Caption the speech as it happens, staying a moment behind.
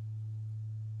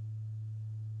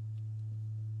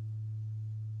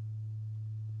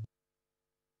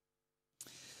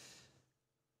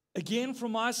Again,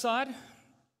 from my side,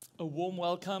 a warm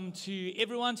welcome to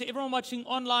everyone watching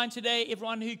online today,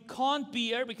 everyone who can't be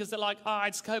here because they're like,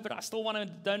 it's COVID, I still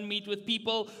don't meet with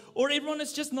people, or everyone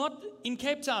is just not in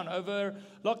Cape Town. Over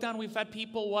lockdown, we've had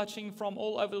people watching from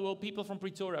all over the world, people from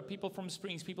Pretoria, people from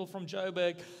Springs, people from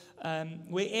Joburg,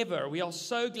 wherever. We are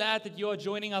so glad that you are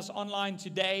joining us online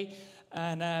today,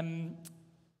 and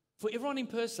for everyone in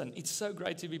person, it's so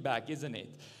great to be back, isn't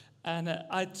it? And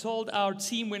I told our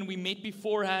team when we met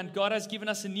beforehand, God has given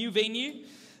us a new venue.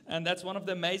 And that's one of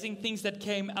the amazing things that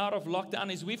came out of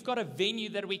lockdown is we've got a venue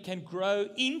that we can grow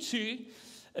into,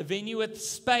 a venue with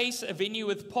space, a venue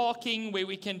with parking where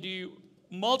we can do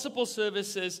multiple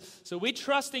services. So we're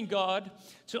trusting God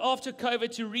to, after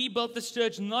COVID, to rebuild this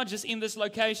church, not just in this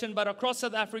location, but across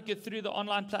South Africa through the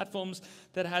online platforms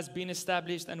that has been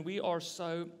established. And we are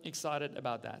so excited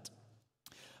about that.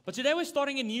 But today we're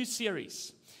starting a new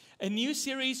series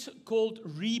called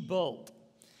Rebuild.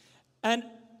 And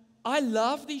I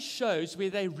love these shows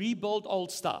where they rebuild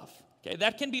old stuff. Okay,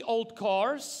 that can be old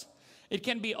cars, it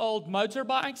can be old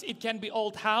motorbikes, it can be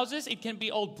old houses, it can be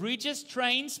old bridges,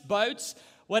 trains, boats,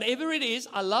 whatever it is.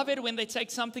 I love it when they take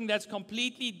something that's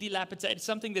completely dilapidated,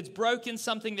 something that's broken,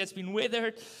 something that's been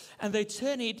weathered, and they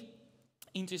turn it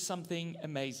into something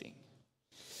amazing.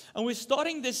 And we're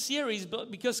starting this series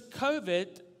because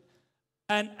COVID,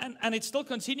 and it's still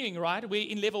continuing, right? We're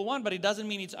in level 1, but it doesn't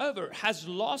mean it's over. Has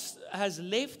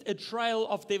left a trail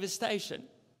of devastation.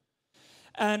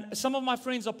 And some of my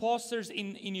friends are pastors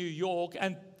in New York,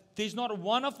 and there's not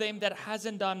one of them that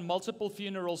hasn't done multiple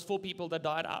funerals for people that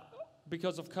died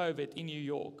because of COVID in New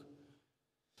York.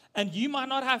 And you might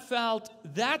not have felt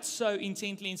that so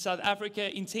intently in South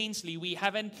Africa, intensely. We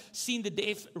haven't seen the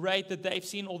death rate that they've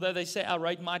seen, although they say our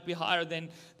rate might be higher than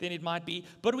it might be.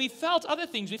 But we felt other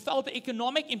things. We felt the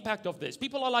economic impact of this.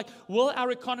 People are like, will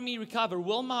our economy recover?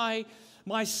 Will my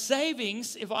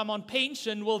savings, if I'm on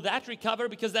pension, will that recover?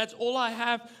 Because that's all I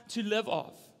have to live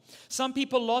off. Some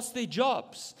people lost their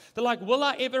jobs. They're like, will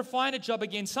I ever find a job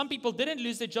again? Some people didn't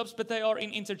lose their jobs, but they are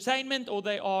in entertainment, or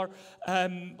they are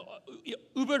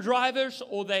Uber drivers,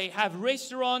 or they have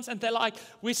restaurants, and they're like,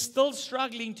 we're still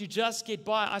struggling to just get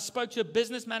by. I spoke to a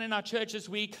businessman in our church this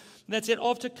week that said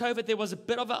after COVID, there was a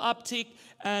bit of an uptick,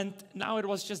 and now it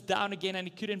was just down again, and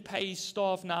he couldn't pay his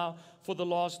staff now for the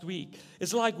last week.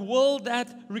 It's like, will that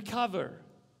recover?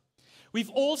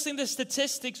 We've all seen the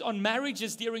statistics on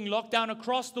marriages during lockdown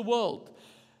across the world.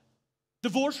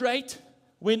 Divorce rate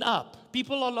went up.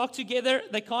 People are locked together.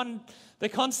 They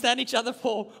can't stand each other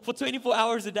for 24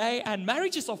 hours a day, and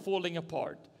marriages are falling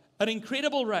apart at an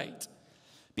incredible rate.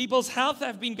 People's health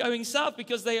have been going south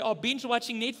because they are binge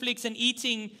watching Netflix and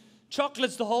eating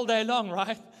chocolates the whole day long,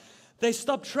 right? They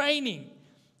stopped training.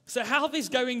 So health is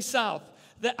going south.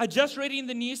 I just read in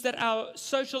the news that our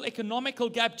social economical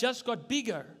gap just got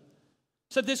bigger.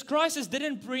 So this crisis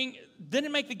didn't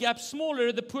make the gap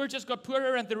smaller. The poor just got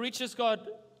poorer and the rich just got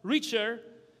richer.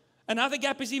 And now the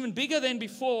gap is even bigger than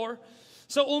before.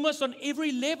 So almost on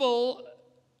every level,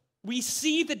 we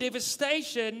see the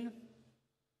devastation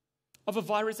of a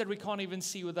virus that we can't even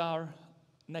see with our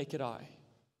naked eye.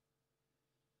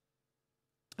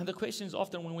 And the question is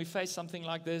often when we face something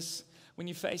like this, when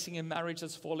you're facing a marriage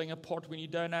that's falling apart, when you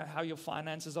don't know how your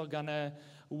finances are going to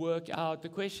work out, the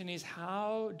question is,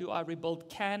 how do I rebuild?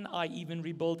 Can I even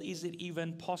rebuild? Is it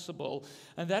even possible?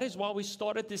 And that is why we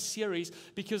started this series,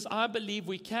 because I believe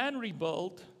we can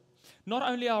rebuild not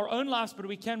only our own lives, but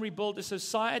we can rebuild a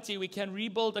society, we can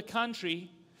rebuild a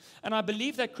country. And I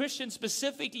believe that Christians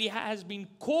specifically has been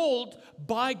called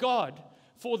by God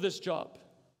for this job.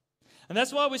 And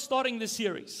that's why we're starting this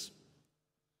series.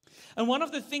 And one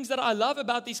of the things that I love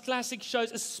about these classic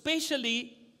shows,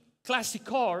 especially classic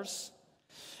cars,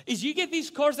 is you get these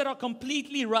cars that are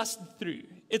completely rusted through.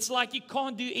 It's like you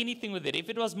can't do anything with it. If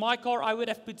it was my car, I would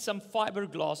have put some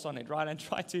fiberglass on it, right, and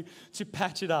try to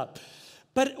patch it up.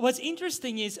 But what's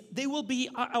interesting is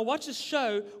I watched a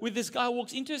show where this guy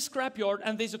walks into a scrapyard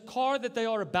and there's a car that they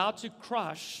are about to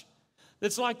crush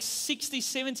that's like 60,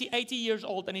 70, 80 years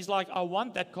old, and he's like, I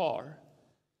want that car.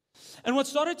 And what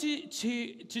started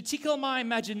to tickle my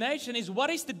imagination is, what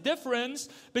is the difference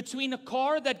between a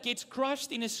car that gets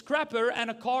crushed in a scrapper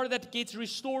and a car that gets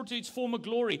restored to its former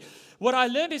glory? What I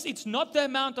learned is it's not the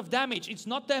amount of damage, it's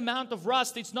not the amount of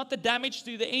rust, it's not the damage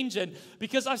to the engine,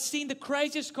 because I've seen the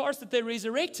craziest cars that they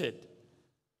resurrected.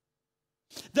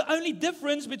 The only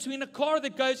difference between a car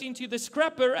that goes into the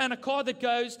scrapper and a car that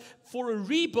goes for a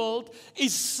rebuild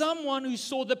is someone who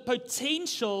saw the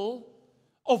potential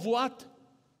of what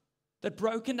that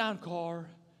broken down car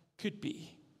could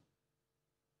be.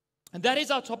 And that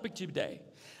is our topic today.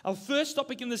 Our first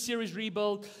topic in the series,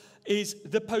 Rebuild, is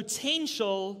the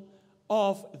potential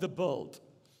of the build.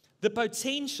 The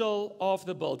potential of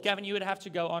the build. Gavin, you would have to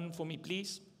go on for me,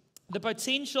 please. The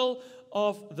potential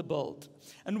of the build.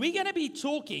 And we're going to be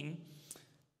talking,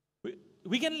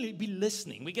 we're going to be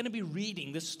listening, we're going to be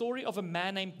reading the story of a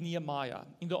man named Nehemiah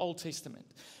in the Old Testament.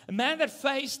 A man that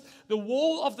faced the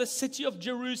wall of the city of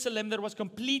Jerusalem that was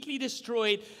completely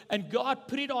destroyed, and God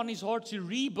put it on his heart to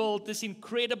rebuild this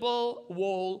incredible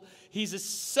wall. He's a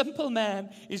simple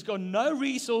man, he's got no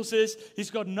resources, he's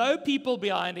got no people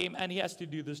behind him, and he has to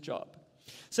do this job.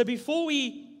 So before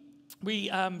we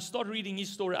start reading his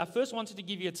story, I first wanted to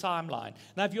give you a timeline.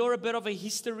 Now, if you're a bit of a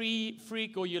history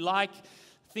freak or you like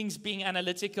things being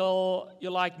analytical,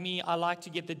 you're like me, I like to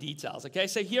get the details. Okay,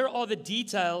 so here are the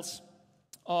details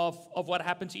of what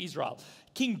happened to Israel.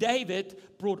 King David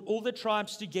brought all the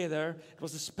tribes together. It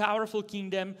was this powerful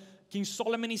kingdom. King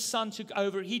Solomon, his son, took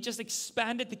over. He just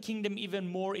expanded the kingdom even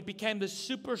more. It became this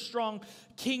super strong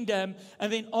kingdom.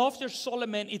 And then after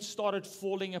Solomon, it started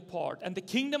falling apart. And the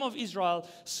kingdom of Israel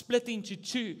split into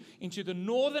two, into the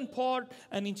northern part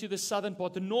and into the southern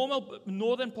part. The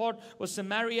northern part was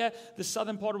Samaria. The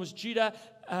southern part was Judea.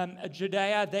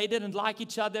 They didn't like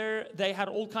each other. They had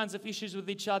all kinds of issues with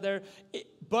each other.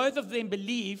 Both of them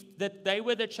believed that they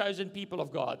were the chosen people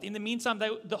of God. In the meantime,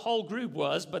 the whole group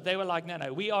was, but they were like,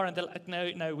 no, we are. And they're like,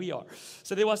 no, we are.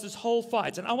 So there was this whole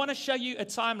fight. And I want to show you a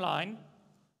timeline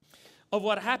of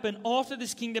what happened after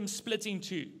this kingdom split in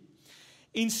two.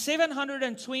 In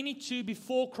 722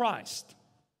 before Christ,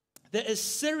 the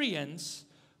Assyrians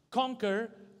conquer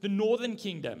the northern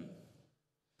kingdom.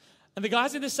 And the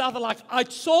guys in the south are like, I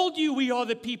told you we are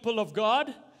the people of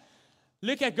God.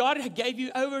 Look at God gave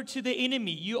you over to the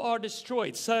enemy. You are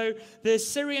destroyed. So the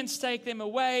Assyrians take them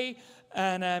away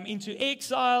and into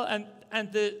exile.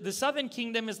 And the southern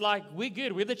kingdom is like, we're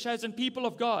good. We're the chosen people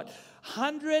of God.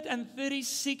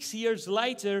 136 years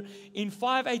later, in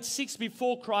 586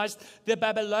 before Christ, the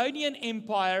Babylonian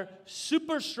Empire,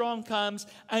 super strong, comes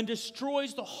and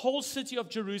destroys the whole city of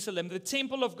Jerusalem, the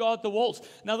temple of God, the walls.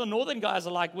 Now the northern guys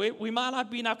are like, we might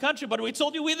not be in our country, but we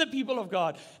told you we're the people of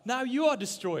God. Now you are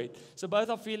destroyed. So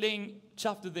both are feeling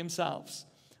chuffed with themselves.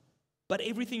 But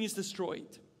everything is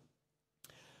destroyed.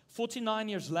 49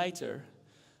 years later,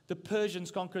 the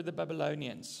Persians conquered the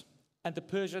Babylonians. And the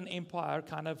Persian Empire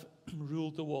kind of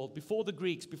ruled the world. Before the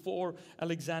Greeks, before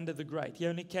Alexander the Great. He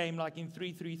only came like in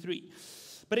 333.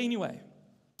 But anyway,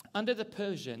 under the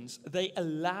Persians, they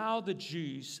allowed the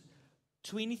Jews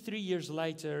 23 years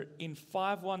later in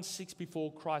 516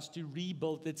 before Christ to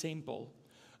rebuild the temple.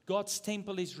 God's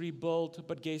temple is rebuilt,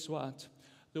 but guess what?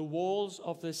 The walls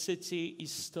of the city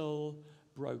is still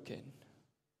broken.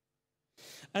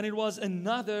 And it was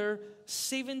another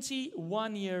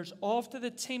 71 years after the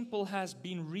temple has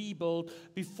been rebuilt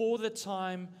before the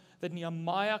time that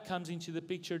Nehemiah comes into the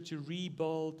picture to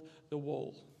rebuild the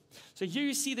wall. So here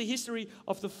you see the history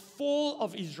of the fall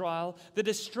of Israel, the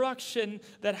destruction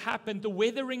that happened, the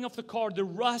weathering of the car, the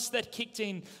rust that kicked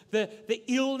in, the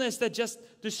illness that just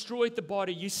destroyed the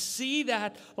body. You see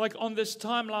that like on this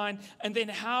timeline, and then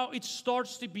how it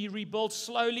starts to be rebuilt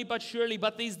slowly but surely.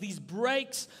 But there's these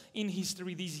breaks in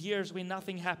history, these years where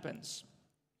nothing happens.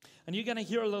 And you're going to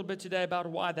hear a little bit today about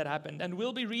why that happened. And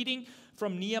we'll be reading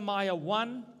from Nehemiah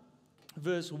 1,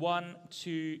 verse 1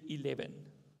 to 11.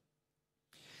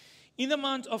 In the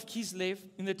month of Kislev,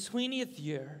 in the 20th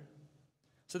year,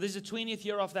 so there's the 20th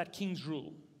year of that king's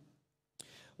rule,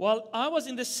 while I was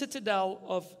in the citadel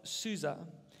of Susa,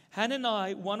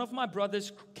 Hanani, one of my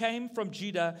brothers, came from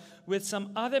Judah with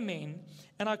some other men,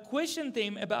 and I questioned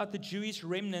them about the Jewish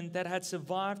remnant that had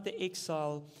survived the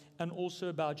exile and also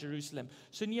about Jerusalem.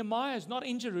 So Nehemiah is not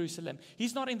in Jerusalem.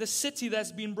 He's not in the city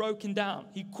that's been broken down.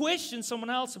 He questioned someone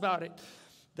else about it.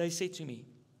 They said to me,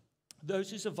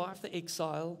 those who survived the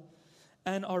exile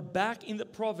and are back in the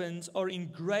province are in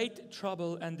great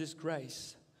trouble and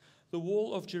disgrace. The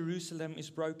wall of Jerusalem is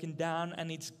broken down,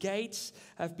 and its gates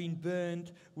have been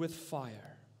burned with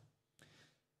fire.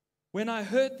 When I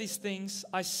heard these things,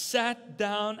 I sat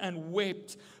down and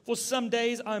wept. For some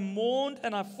days I mourned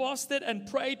and I fasted and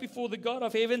prayed before the God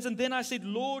of heavens. And then I said,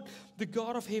 Lord, the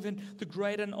God of heaven, the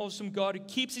great and awesome God who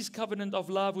keeps his covenant of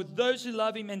love with those who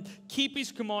love him and keep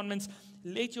his commandments,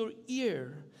 let your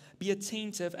ear be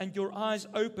attentive and your eyes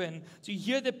open to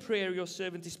hear the prayer your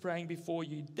servant is praying before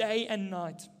you day and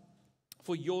night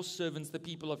for your servants, the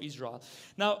people of Israel.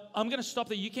 Now, I'm going to stop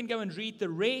there. You can go and read the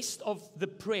rest of the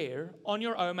prayer on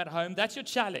your own at home. That's your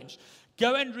challenge.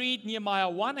 Go and read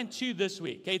Nehemiah 1 and 2 this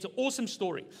week. Okay, it's an awesome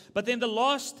story. But then the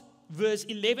last verse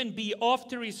 11b,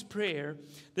 after his prayer,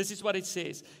 this is what it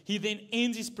says. He then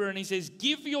ends his prayer and he says,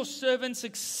 give your servant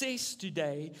success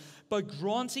today by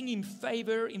granting him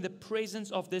favor in the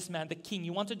presence of this man, the king. He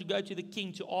wanted to go to the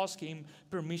king to ask him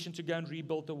permission to go and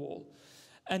rebuild the wall.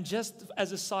 And just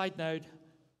as a side note,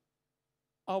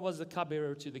 I was the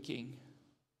cupbearer to the king.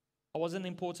 I wasn't an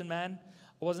important man.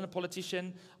 I wasn't a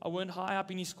politician. I weren't high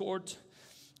up in his court.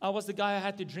 I was the guy who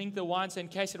had to drink the wine so in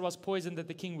case it was poison that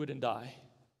the king wouldn't die.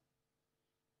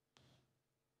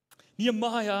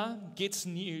 Nehemiah gets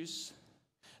news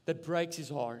that breaks his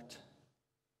heart.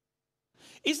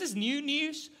 Is this new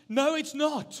news? No, it's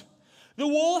not. The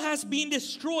wall has been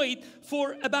destroyed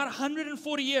for about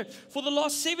 140 years. For the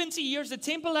last 70 years, the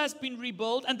temple has been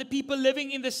rebuilt and the people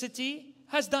living in the city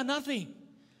has done nothing.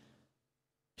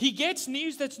 He gets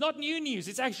news that's not new news.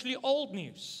 It's actually old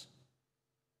news.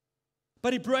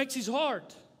 But it breaks his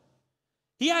heart.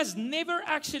 He has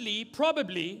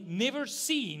probably never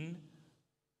seen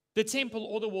the temple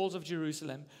or the walls of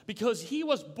Jerusalem because he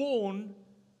was born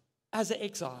as an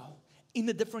exile in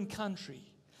a different country.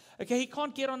 Okay, he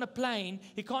can't get on a plane.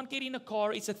 He can't get in a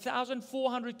car. It's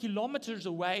 1,400 kilometers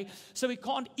away, so he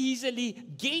can't easily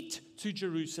get to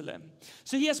Jerusalem.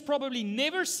 So he has probably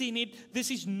never seen it. This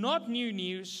is not new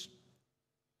news.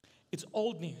 It's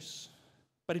old news,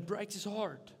 but it breaks his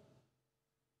heart.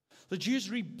 The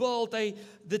Jews rebuilt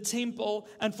the temple,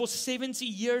 and for 70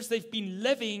 years they've been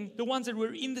living, the ones that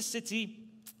were in the city,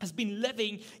 has been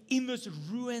living in this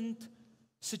ruined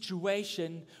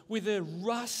situation where the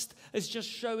rust is just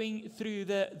showing through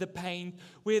the paint,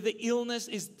 where the illness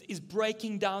is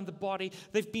breaking down the body.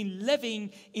 They've been living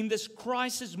in this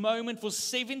crisis moment for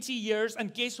 70 years,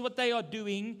 and guess what they are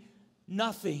doing?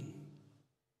 Nothing.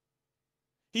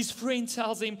 His friend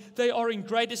tells him they are in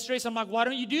great distress. I'm like, why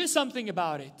don't you do something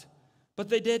about it? But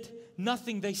they did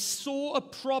nothing. They saw a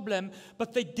problem,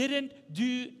 but they didn't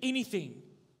do anything.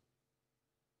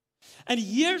 And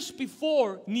years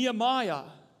before Nehemiah,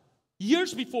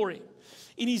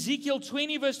 in Ezekiel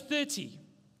 20 verse 30,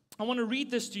 I want to read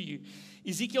this to you.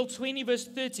 Ezekiel 20 verse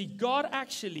 30, God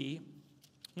actually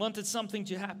wanted something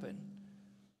to happen.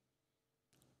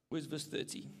 Where's verse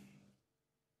 30?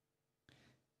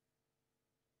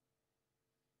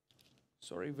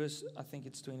 Sorry, I think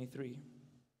it's 23.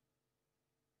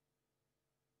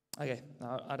 Okay,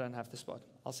 no, I don't have the spot.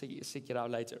 I'll seek it out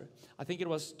later. I think it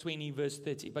was 20 verse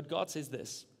 30. But God says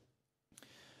this.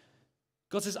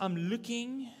 God says, I'm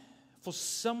looking for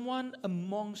someone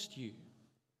amongst you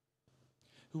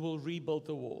who will rebuild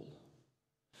the wall.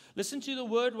 Listen to the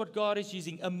word, what God is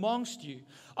using, amongst you.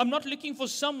 I'm not looking for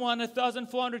someone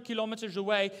 1,400 kilometers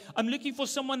away. I'm looking for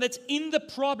someone that's in the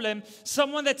problem,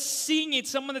 someone that's seeing it,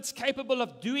 someone that's capable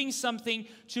of doing something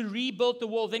to rebuild the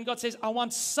wall. Then God says, I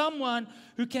want someone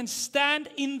who can stand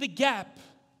in the gap.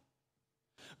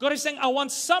 God is saying, I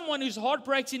want someone whose heart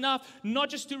breaks enough,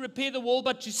 not just to repair the wall,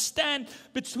 but to stand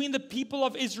between the people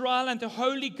of Israel and the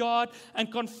holy God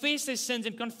and confess their sins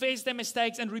and confess their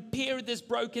mistakes and repair this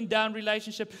broken down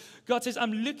relationship. God says,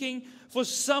 I'm looking for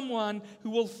someone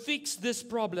who will fix this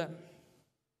problem.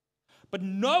 But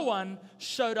no one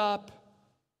showed up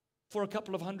for a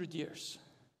couple of 100 years.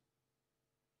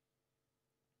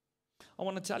 I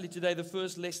want to tell you today, the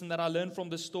first lesson that I learned from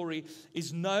this story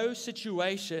is no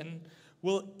situation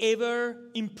will ever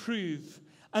improve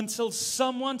until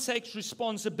someone takes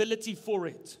responsibility for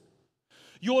it.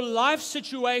 Your life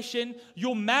situation,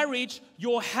 your marriage,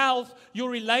 your health, your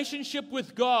relationship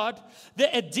with God,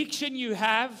 the addiction you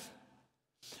have,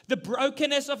 the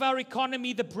brokenness of our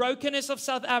economy, the brokenness of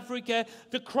South Africa,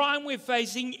 the crime we're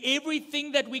facing,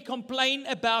 everything that we complain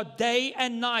about day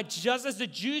and night, just as the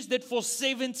Jews did for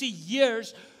 70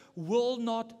 years, will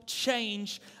not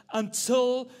change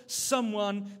until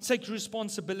someone takes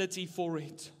responsibility for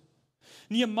it.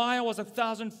 Nehemiah was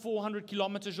 1,400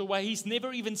 kilometers away. He's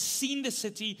never even seen the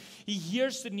city. He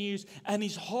hears the news and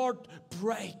his heart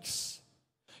breaks.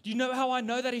 Do you know how I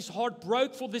know that his heart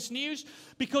broke for this news?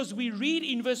 Because we read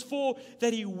in verse 4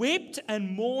 that he wept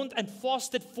and mourned and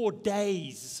fasted for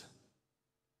days.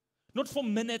 Not for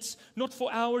minutes, not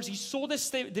for hours. He saw this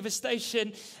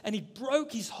devastation and it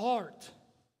broke his heart.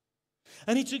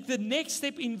 And he took the next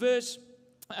step in verse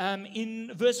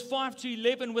 5 to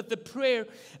 11 with the prayer,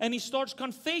 and he starts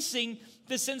confessing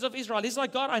the sins of Israel. He's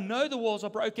like, God, I know the walls are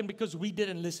broken because we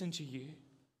didn't listen to you.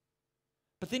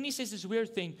 But then he says this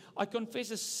weird thing, I confess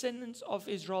the sins of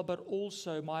Israel, but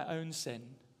also my own sin.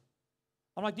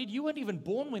 I'm like, dude, you weren't even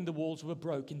born when the walls were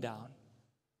broken down.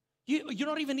 You're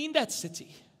not even in that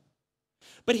city.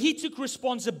 But he took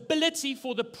responsibility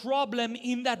for the problem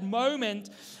in that moment.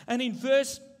 And in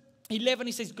verse 11,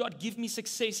 he says, God, give me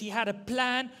success. He had a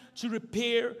plan to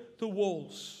repair the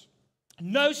walls.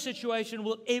 No situation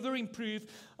will ever improve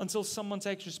until someone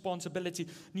takes responsibility.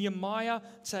 Nehemiah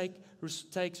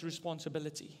takes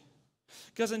responsibility.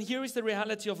 Because, and here is the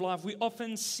reality of life. We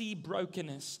often see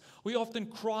brokenness. We often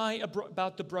cry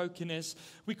about the brokenness.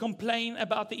 We complain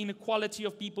about the inequality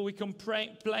of people. We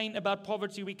complain about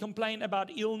poverty. We complain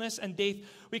about illness and death.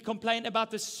 We complain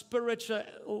about the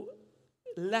spiritual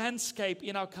landscape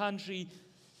in our country.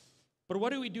 But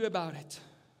what do we do about it?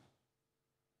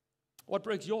 What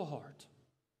breaks your heart?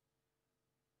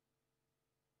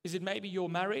 Is it maybe your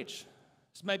marriage?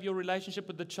 Is it maybe your relationship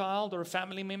with the child or a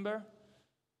family member?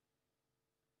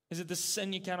 Is it the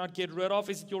sin you cannot get rid of?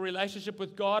 Is it your relationship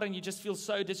with God and you just feel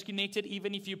so disconnected?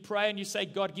 Even if you pray and you say,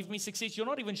 God, give me success, you're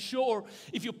not even sure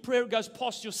if your prayer goes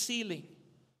past your ceiling.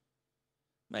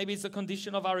 Maybe it's the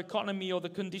condition of our economy or the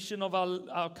condition of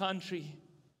our country.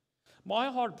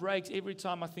 My heart breaks every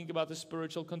time I think about the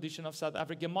spiritual condition of South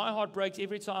Africa. My heart breaks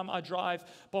every time I drive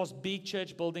past big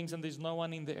church buildings and there's no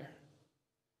one in there.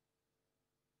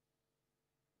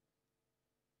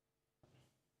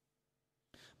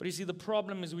 But you see, the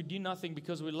problem is we do nothing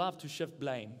because we love to shift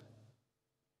blame.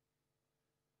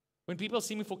 When people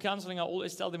see me for counseling, I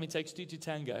always tell them it takes two to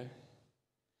tango.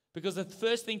 Because the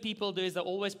first thing people do is they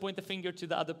always point the finger to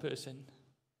the other person.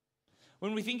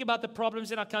 When we think about the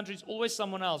problems in our country, it's always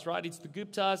someone else, right? It's the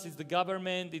Guptas, it's the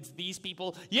government, it's these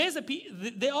people. Yes,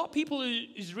 there are people who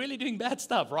is really doing bad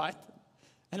stuff, right?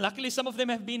 And luckily some of them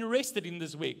have been arrested in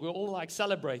this week. We're all like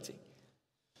celebrating.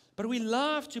 But we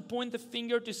love to point the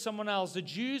finger to someone else. The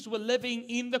Jews were living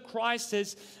in the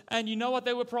crisis, and you know what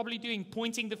they were probably doing?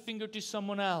 Pointing the finger to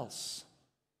someone else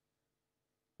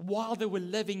while they were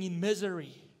living in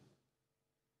misery.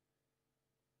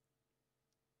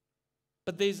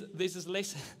 But there's this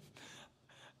lesson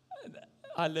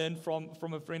I learned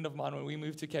from a friend of mine when we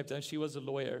moved to Cape Town. She was a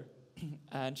lawyer,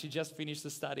 and she just finished the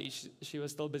study. She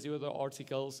was still busy with her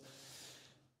articles.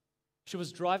 She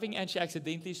was driving, and she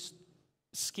accidentally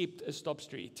skipped a stop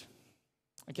street.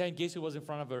 Okay, and guess who was in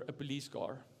front of her? A police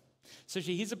car. So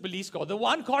she hits a police car. The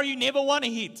one car you never want to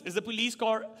hit is a police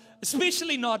car,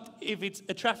 especially not if it's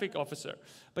a traffic officer.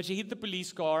 But she hit the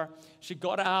police car. She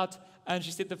got out, and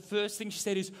she said the first thing she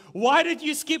said is, "Why did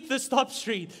you skip the stop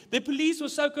street?" The police were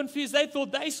so confused. They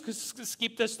thought they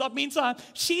skipped the stop. Meantime,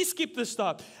 she skipped the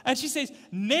stop. And she says,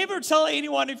 "Never tell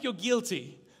anyone if you're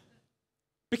guilty,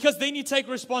 because then you take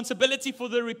responsibility for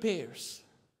the repairs."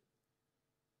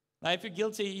 Now, if you're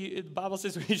guilty, the Bible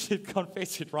says we should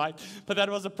confess it, right? But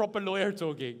that was a proper lawyer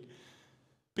talking.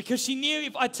 Because she knew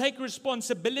if I take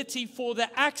responsibility for the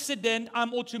accident,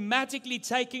 I'm automatically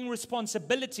taking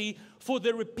responsibility for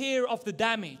the repair of the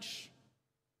damage.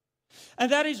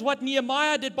 And that is what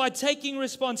Nehemiah did by taking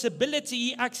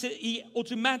responsibility. He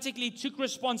automatically took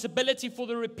responsibility for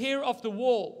the repair of the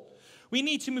wall. We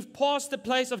need to move past the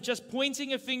place of just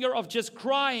pointing a finger, of just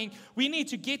crying. We need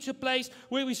to get to a place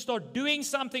where we start doing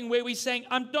something, where we're saying,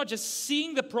 I'm not just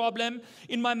seeing the problem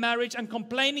in my marriage and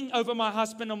complaining over my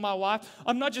husband or my wife.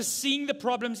 I'm not just seeing the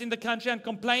problems in the country and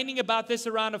complaining about this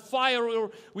around a fire.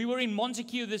 Or we were in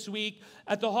Montague this week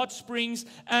at the hot springs,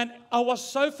 and I was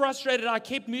so frustrated. I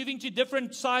kept moving to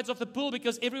different sides of the pool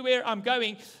because everywhere I'm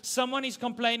going, someone is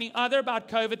complaining either about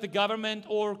COVID, the government,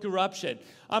 or corruption.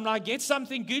 I'm like, get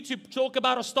something good to talk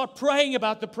about or start praying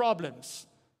about the problems.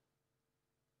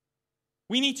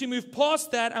 We need to move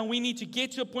past that, and we need to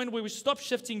get to a point where we stop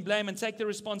shifting blame and take the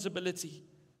responsibility.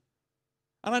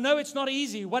 And I know it's not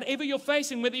easy. Whatever you're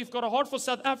facing, whether you've got a heart for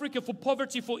South Africa, for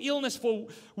poverty, for illness, for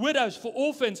widows, for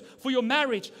orphans, for your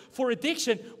marriage, for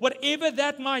addiction, whatever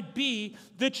that might be,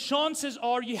 the chances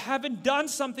are you haven't done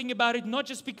something about it, not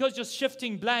just because you're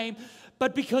shifting blame,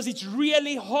 but because it's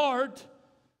really hard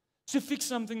to fix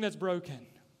something that's broken.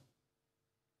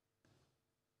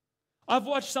 I've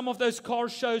watched some of those car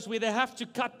shows where they have to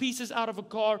cut pieces out of a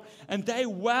car and they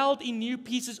weld in new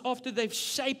pieces after they've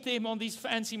shaped them on these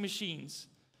fancy machines.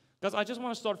 Because I just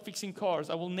want to start fixing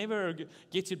cars. I will never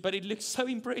get to it, but it looks so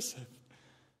impressive.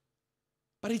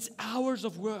 But it's hours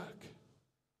of work.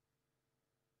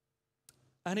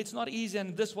 And it's not easy,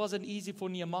 and this wasn't easy for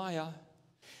Nehemiah.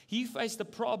 He faced a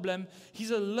problem. He's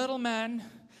a little man.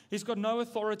 He's got no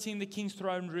authority in the king's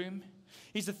throne room.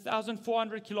 He's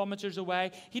 1,400 kilometers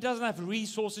away. He doesn't have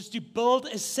resources to build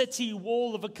a city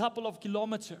wall of a couple of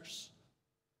kilometers.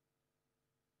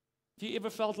 Have you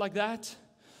ever felt like that?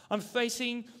 I'm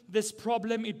facing this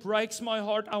problem. It breaks my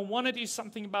heart. I want to do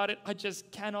something about it. I just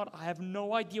cannot. I have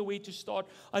no idea where to start.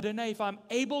 I don't know if I'm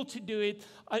able to do it.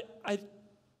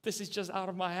 This is just out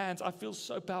of my hands. I feel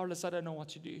so powerless. I don't know what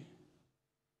to do.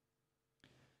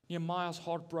 Nehemiah's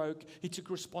heart broke. He took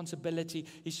responsibility.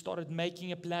 He started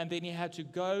making a plan. Then he had to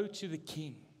go to the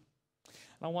king.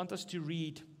 And I want us to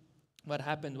read what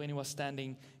happened when he was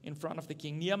standing in front of the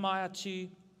king. Nehemiah 2,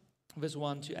 verse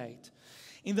 1 to 8.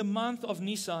 In the month of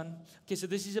Nisan, okay, so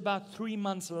this is about 3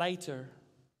 months later.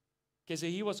 Okay, so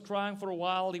he was crying for a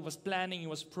while, he was planning, he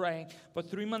was praying. But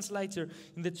 3 months later,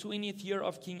 in the 20th year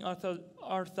of King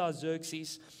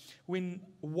Artaxerxes, when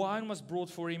wine was brought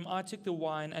for him, I took the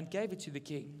wine and gave it to the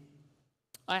king.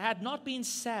 I had not been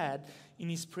sad in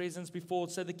his presence before,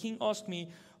 so the king asked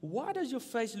me, why does your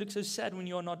face look so sad when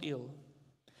you are not ill?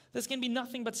 This can be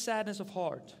nothing but sadness of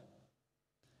heart.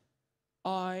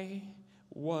 I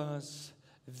was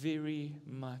very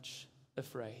much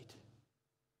afraid.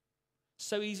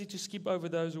 So easy to skip over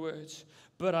those words.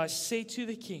 But I said to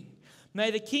the king, may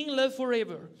the king live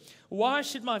forever. Why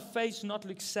should my face not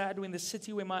look sad when the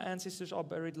city where my ancestors are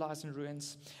buried lies in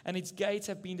ruins, and its gates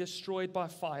have been destroyed by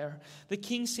fire? The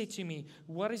king said to me,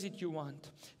 what is it you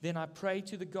want? Then I prayed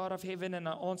to the God of heaven, and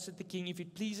I answered the king, if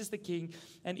it pleases the king,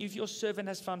 and if your servant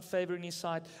has found favor in his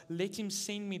sight, let him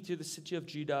send me to the city of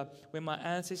Judah, where my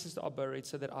ancestors are buried,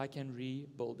 so that I can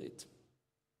rebuild it.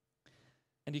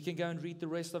 And you can go and read the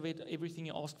rest of it, everything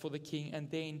he asked for the king. And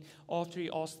then after he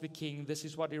asked the king, this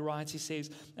is what he writes. He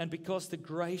says, and because the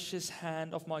gracious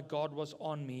hand of my God was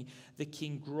on me, the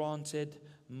king granted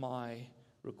my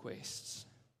requests.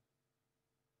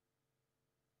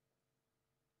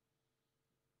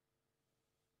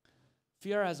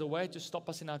 Fear has a way to stop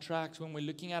us in our tracks when we're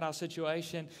looking at our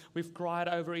situation. We've cried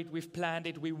over it. We've planned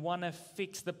it. We want to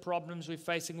fix the problems we're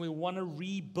facing. We want to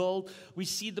rebuild. We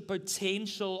see the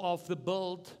potential of the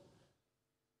build.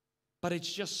 But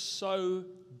it's just so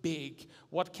big.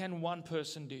 What can one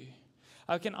person do?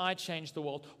 How can I change the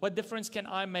world? What difference can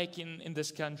I make in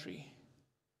this country?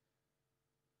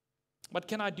 What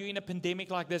can I do in a pandemic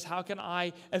like this? How can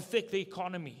I affect the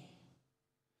economy?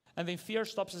 And then fear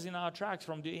stops us in our tracks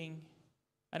from doing.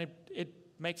 And it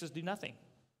makes us do nothing.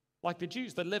 Like the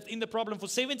Jews that lived in the problem for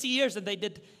 70 years and they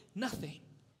did nothing.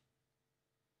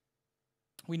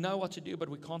 We know what to do, but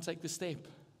we can't take the step.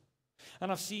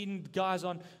 And I've seen guys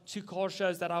on 2 car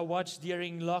shows that I watched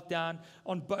during lockdown.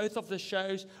 On both of the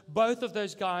shows, both of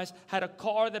those guys had a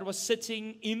car that was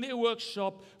sitting in their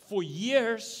workshop for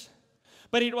years.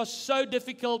 But it was so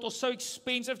difficult or so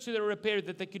expensive to the repair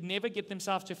that they could never get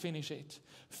themselves to finish it.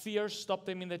 Fear stopped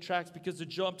them in their tracks because the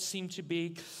job seemed too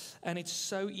big. And it's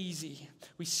so easy.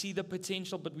 We see the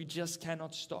potential, but we just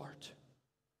cannot start.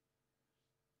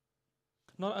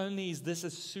 Not only is this a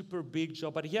super big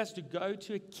job, but he has to go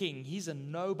to a king. He's a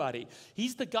nobody.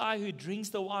 He's the guy who drinks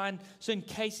the wine, so in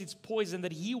case it's poison,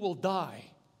 that he will die.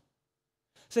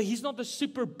 So he's not the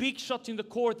super big shot in the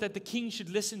court that the king should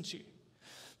listen to.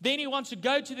 Then he wants to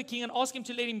go to the king and ask him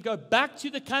to let him go back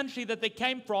to the country that they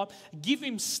came from, give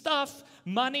him stuff,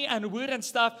 money and wood and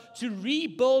stuff to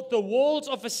rebuild the walls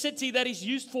of a city that is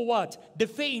used for what?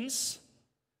 Defense.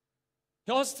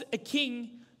 He asked a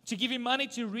king to give him money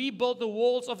to rebuild the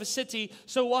walls of a city.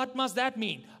 So what must that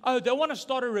mean? Oh, they want to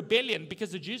start a rebellion,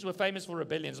 because the Jews were famous for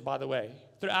rebellions, by the way,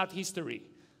 throughout history.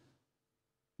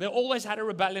 They always had a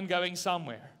rebellion going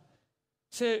somewhere.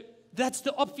 So that's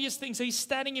the obvious thing. So he's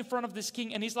standing in front of this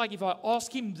king and he's like, if I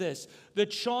ask him this, the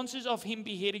chances of him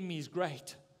beheading me is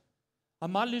great. I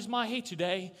might lose my head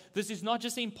today. This is not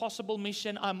just an impossible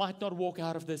mission. I might not walk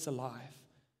out of this alive.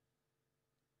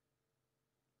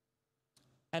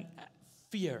 And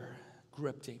fear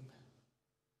gripped him.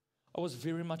 I was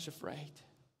very much afraid.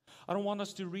 I don't want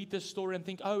us to read this story and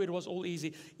think, oh, it was all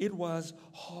easy. It was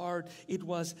hard. It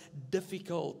was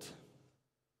difficult.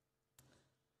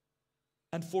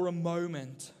 And for a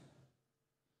moment,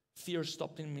 fear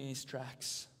stopped him in his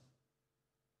tracks.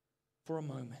 For a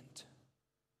moment.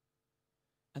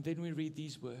 And then we read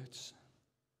these words.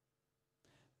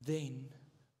 Then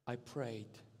I prayed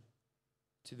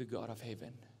to the God of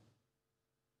heaven.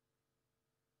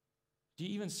 Do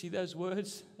you even see those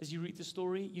words as you read the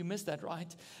story? You missed that,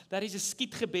 right? That is a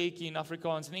skietgebedjie in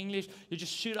Afrikaans. In English, you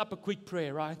just shoot up a quick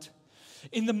prayer, right?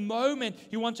 In the moment,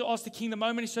 you want to ask the king, the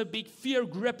moment is so big, fear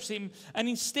grips him. And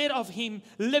instead of him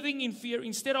living in fear,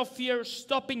 instead of fear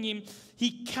stopping him,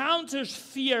 he counters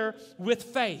fear with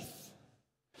faith.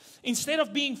 Instead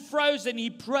of being frozen,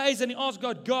 he prays and he asks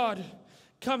God, God,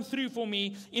 come through for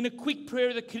me, in a quick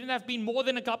prayer that couldn't have been more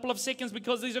than a couple of seconds,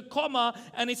 because there's a comma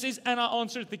and it says, and I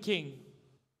answered the king.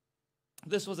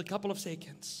 This was a couple of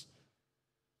seconds.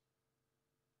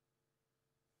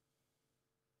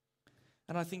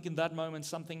 And I think in that moment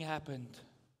something happened.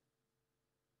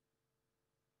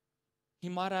 He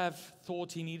might have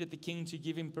thought he needed the king to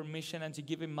give him permission and to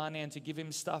give him money and to give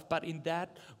him stuff. But in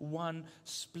that one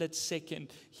split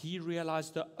second, he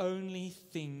realized the only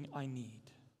thing I need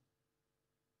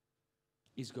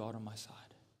is God on my side.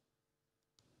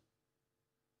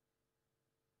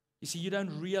 You see, you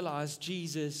don't realize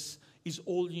Jesus is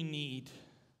all you need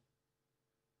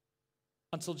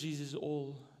until Jesus is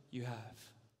all you have.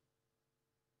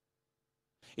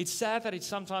 It's sad that it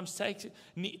sometimes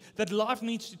that life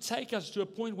needs to take us to a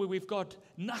point where we've got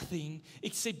nothing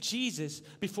except Jesus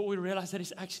before we realize that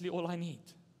it's actually all I need.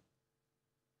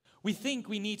 We think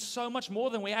we need so much more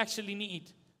than we actually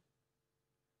need.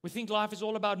 We think life is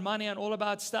all about money and all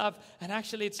about stuff, and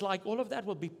actually it's like all of that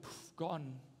will be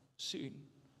gone soon.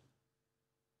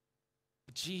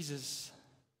 But Jesus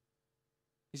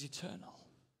is eternal.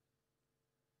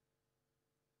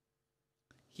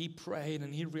 He prayed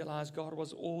and he realized God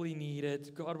was all he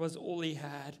needed. God was all he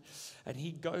had. And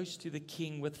he goes to the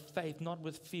king with faith, not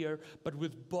with fear, but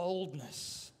with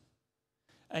boldness.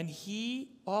 And he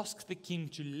asks the king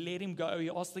to let him go.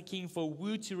 He asked the king for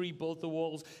wood to rebuild the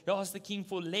walls. He asked the king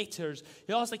for letters.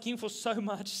 He asked the king for so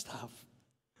much stuff.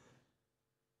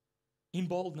 In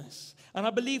boldness. And I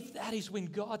believe that is when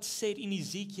God said in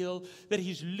Ezekiel that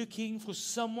he's looking for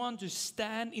someone to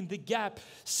stand in the gap.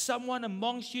 Someone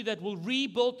amongst you that will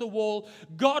rebuild the wall.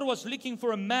 God was looking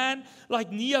for a man like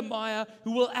Nehemiah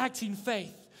who will act in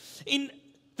faith. In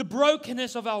the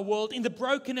brokenness of our world, in the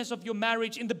brokenness of your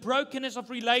marriage, in the brokenness of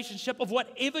relationship, of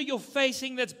whatever you're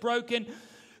facing that's broken,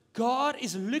 God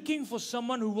is looking for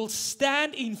someone who will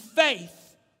stand in faith.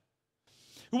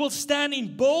 Who will stand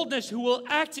in boldness, who will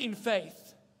act in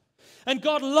faith. And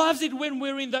God loves it when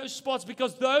we're in those spots,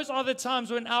 because those are the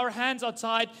times when our hands are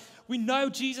tied. We know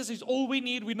Jesus is all we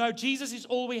need. We know Jesus is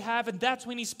all we have. And that's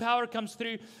when His power comes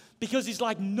through, because He's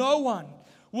like, no one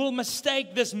will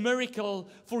mistake this miracle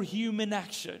for human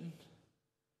action.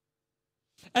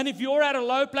 And if you're at a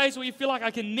low place where you feel like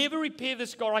I can never repair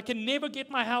this car, I can never get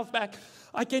my health back,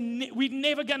 we're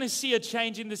never going to see a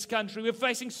change in this country. We're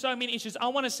facing so many issues. I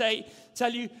want to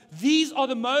tell you, these are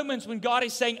the moments when God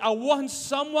is saying, I want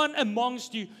someone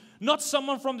amongst you, not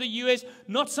someone from the US,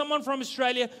 not someone from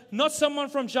Australia, not someone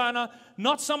from China,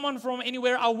 not someone from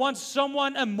anywhere. I want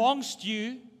someone amongst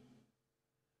you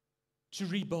to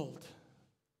rebuild.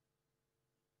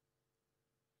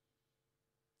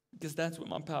 Because that's what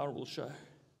my power will show.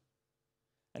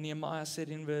 And Nehemiah said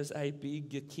in verse 8,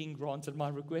 the king granted my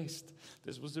request.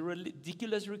 This was a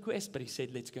ridiculous request, but he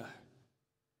said, let's go. And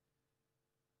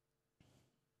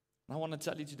I want to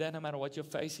tell you today, no matter what you're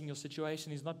facing, your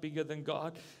situation is not bigger than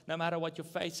God. No matter what you're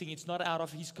facing, it's not out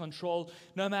of His control.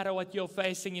 No matter what you're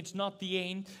facing, it's not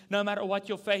the end. No matter what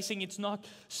you're facing, it's not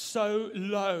so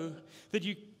low that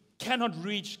you cannot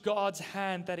reach God's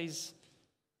hand that is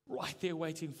right there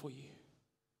waiting for you.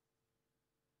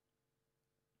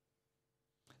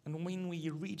 And when we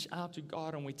reach out to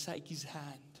God and we take His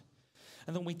hand,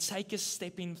 and then we take a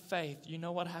step in faith, you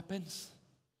know what happens?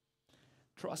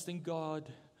 Trusting God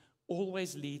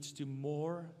always leads to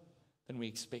more than we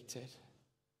expected.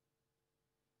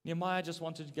 Nehemiah just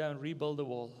wanted to go and rebuild the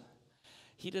wall.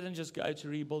 He didn't just go to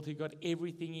rebuild, he got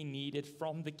everything he needed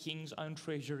from the king's own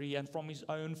treasury and from his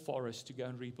own forest to go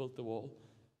and rebuild the wall.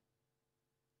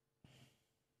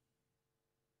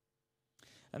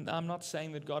 And I'm not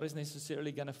saying that God is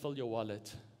necessarily going to fill your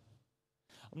wallet.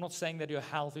 I'm not saying that your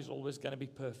health is always going to be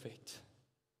perfect.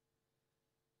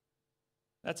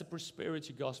 That's a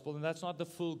prosperity gospel, and that's not the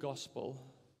full gospel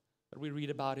that we read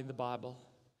about in the Bible.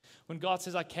 When God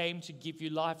says, I came to give you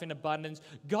life in abundance,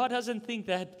 God doesn't think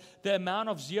that the amount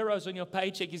of zeros on your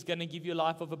paycheck is going to give you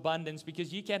life of abundance,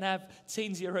 because you can have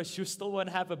 10 zeros, you still won't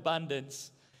have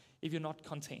abundance if you're not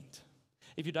content,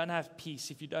 if you don't have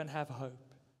peace, if you don't have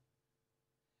hope.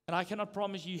 And I cannot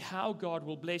promise you how God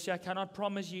will bless you. I cannot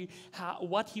promise you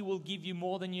what He will give you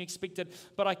more than you expected.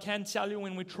 But I can tell you,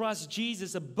 when we trust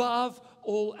Jesus above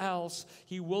all else,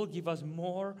 He will give us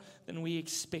more than we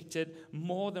expected,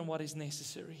 more than what is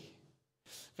necessary.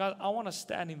 God, I want to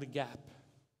stand in the gap.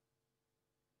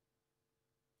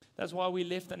 That's why we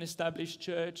left an established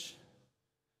church.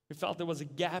 We felt there was a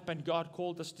gap and God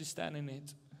called us to stand in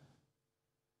it.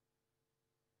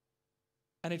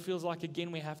 And it feels like,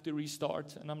 again, we have to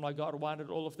restart. And I'm like, God, why did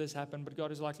all of this happen? But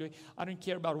God is like, I don't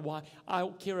care about why. I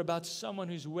care about someone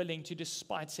who's willing to,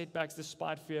 despite setbacks,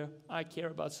 despite fear, I care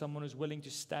about someone who's willing to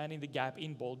stand in the gap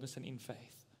in boldness and in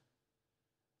faith.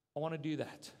 I want to do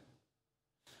that.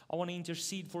 I want to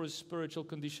intercede for the spiritual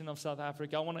condition of South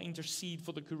Africa. I want to intercede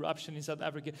for the corruption in South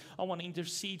Africa. I want to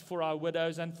intercede for our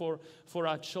widows and for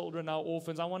our children, our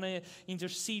orphans. I want to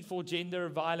intercede for gender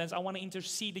violence. I want to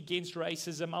intercede against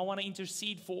racism. I want to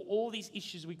intercede for all these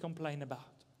issues we complain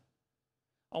about.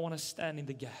 I want to stand in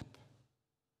the gap.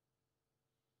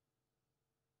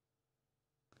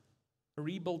 A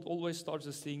rebuild always starts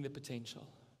with seeing the potential.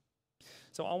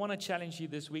 So I want to challenge you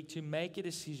this week to make a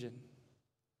decision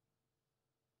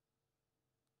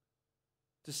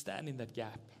to stand in that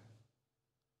gap.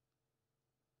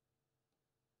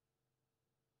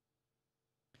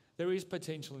 There is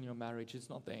potential in your marriage. It's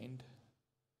not the end.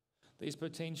 There is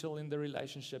potential in the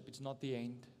relationship. It's not the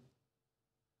end.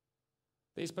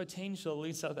 There's potential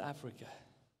in South Africa.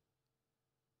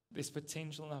 There's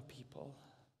potential in our people.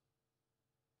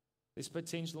 There's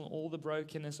potential in all the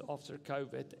brokenness after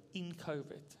COVID, in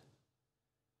COVID.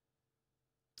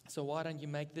 So why don't you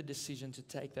make the decision to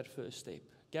take that first step?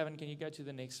 Gavin, can you go to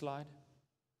the next slide?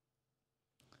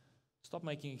 Stop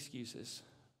making excuses.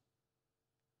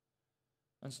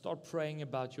 And start praying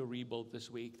about your rebuild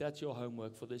this week. That's your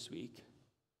homework for this week.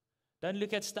 Don't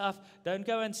look at stuff. Don't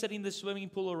go and sit in the swimming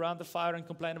pool around the fire and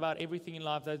complain about everything in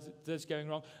life that's going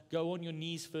wrong. Go on your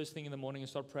knees first thing in the morning and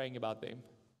start praying about them.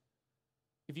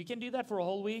 If you can do that for a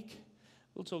whole week,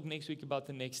 we'll talk next week about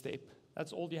the next step.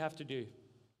 That's all you have to do.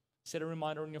 Set a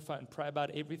reminder on your phone. Pray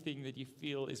about everything that you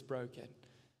feel is broken.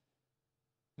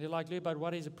 You're like, Lou, but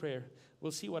what is a prayer?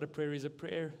 We'll see what a prayer is. A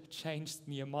prayer changed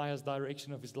Nehemiah's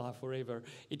direction of his life forever.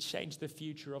 It changed the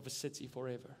future of a city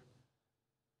forever.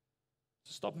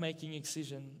 So stop making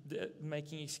excuses.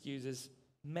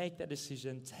 Make that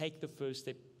decision. Take the first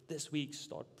step. This week,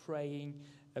 start praying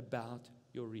about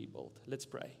your rebuild. Let's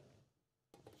pray.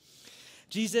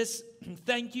 Jesus,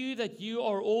 thank you that you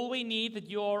are all we need, that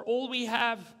you are all we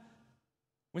have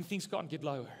when things can't get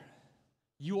lower.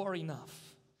 You are enough.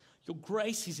 Your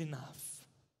grace is enough.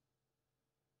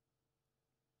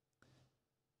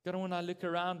 God, when I look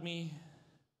around me,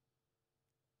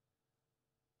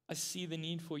 I see the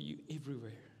need for you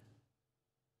everywhere.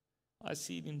 I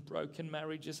see it in broken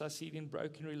marriages. I see it in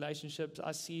broken relationships.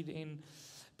 I see it in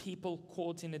people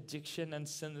caught in addiction and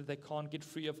sin that they can't get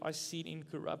free of. I see it in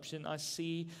corruption. I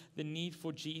see the need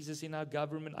for Jesus in our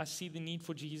government. I see the need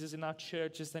for Jesus in our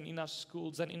churches and in our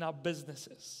schools and in our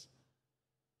businesses.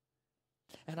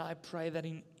 And I pray that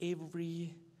in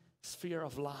every sphere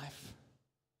of life,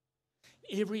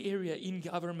 every area, in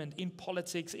government, in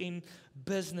politics, in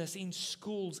business, in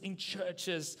schools, in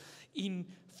churches, in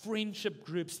friendship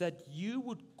groups, that you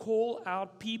would call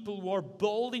out people who are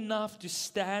bold enough to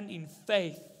stand in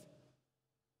faith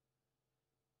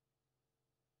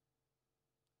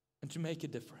and to make a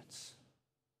difference.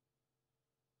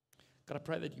 God, I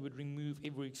pray that you would remove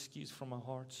every excuse from our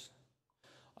hearts.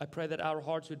 I pray that our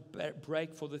hearts would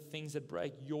break for the things that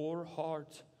break your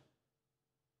heart,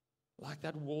 like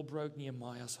that wall broke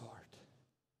Nehemiah's heart.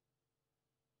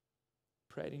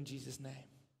 Pray it in Jesus' name.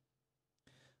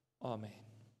 Amen.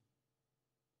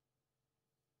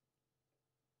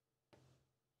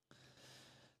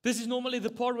 This is normally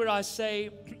the part where I say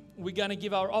we're going to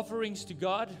give our offerings to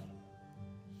God.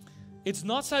 It's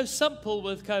not so simple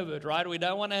with COVID, right? We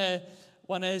don't want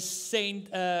to send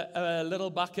a little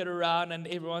bucket around and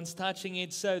everyone's touching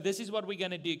it. So this is what we're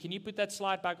going to do. Can you put that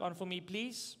slide back on for me,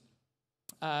 please?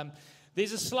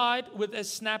 There's a slide with a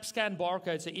SnapScan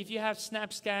barcode. So if you have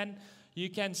SnapScan,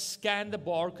 you can scan the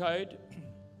barcode.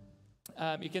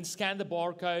 You can scan the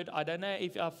barcode. I don't know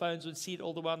if our phones would see it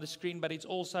all the way on the screen, but it's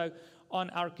also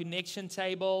on our connection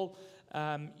table.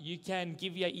 You can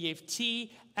give your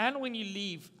EFT, and when you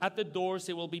leave at the doors,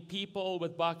 there will be people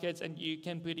with buckets, and you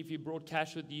can put, if you brought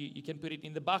cash with you, you can put it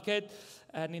in the bucket,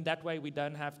 and in that way, we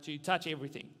don't have to touch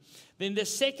everything. Then the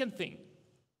second thing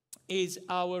is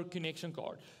our connection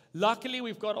card. Luckily,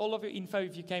 we've got all of your info.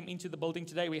 If you came into the building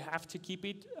today, we have to keep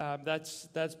it. That's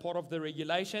part of the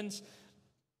regulations.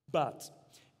 But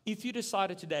if you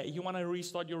decided today you want to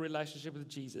restart your relationship with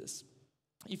Jesus,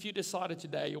 if you decided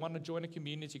today you want to join a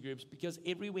community groups, because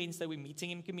every Wednesday we're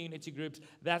meeting in community groups,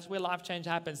 that's where life change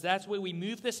happens. That's where we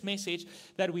move this message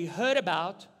that we heard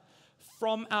about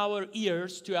from our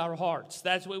ears to our hearts.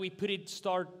 That's where we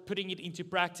start putting it into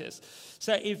practice.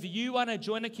 So if you want to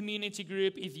join a community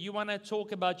group, if you want to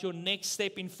talk about your next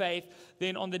step in faith,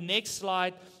 then on the next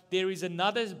slide, there is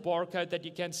another barcode that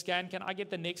you can scan. Can I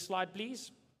get the next slide,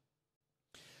 please?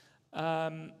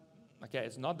 Okay,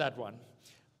 it's not that one.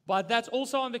 But that's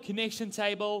also on the connection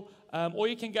table, or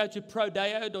you can go to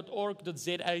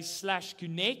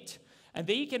prodeo.org.za/connect, and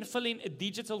there you can fill in a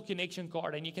digital connection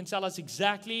card, and you can tell us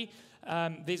exactly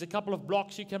there's a couple of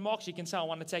blocks you can mark. You can say, I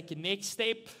want to take a next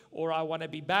step, or I want to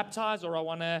be baptized, or I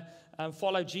want to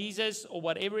follow Jesus, or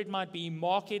whatever it might be.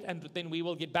 Mark it, and then we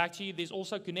will get back to you. There's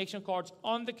also connection cards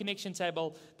on the connection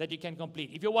table that you can complete.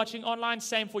 If you're watching online,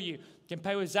 same for you. You can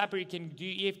pay with Zapper, you can do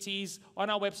EFTs on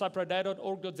our website,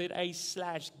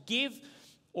 prodeo.org.za/give,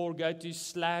 or go to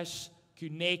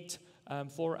 /connect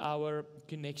for our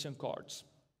connection cards.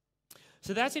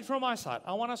 So that's it from my side.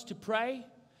 I want us to pray,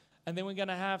 and then we're going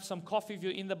to have some coffee if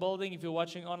you're in the building. If you're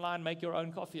watching online, make your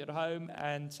own coffee at home,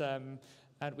 and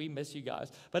we miss you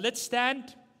guys. But let's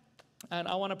stand, and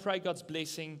I want to pray God's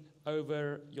blessing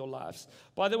over your lives.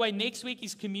 By the way, next week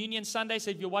is Communion Sunday,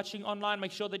 so if you're watching online,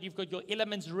 make sure that you've got your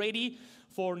elements ready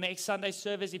for next Sunday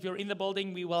service. If you're in the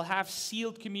building, we will have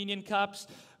sealed communion cups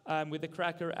with the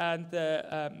cracker and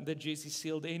the juice is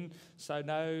sealed in, so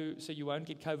you won't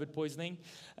get COVID poisoning,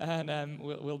 and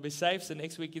we'll be safe. So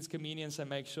next week is communion, so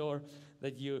make sure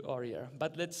that you are here.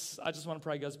 But I just want to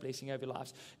pray God's blessing over your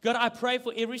lives. God, I pray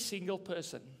for every single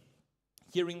person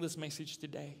hearing this message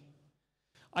today.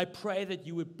 I pray that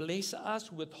you would bless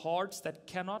us with hearts that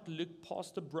cannot look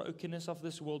past the brokenness of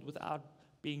this world without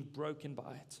being broken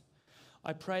by it.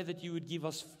 I pray that you would give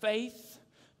us faith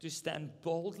to stand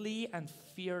boldly and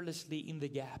fearlessly in the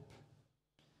gap.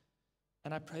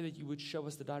 And I pray that you would show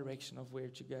us the direction of where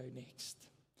to go next.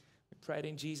 We pray it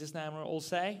in Jesus' name. We'll all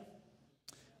say,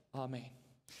 Amen.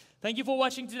 Thank you for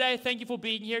watching today. Thank you for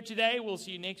being here today. We'll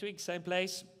see you next week, same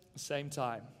place, same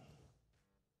time.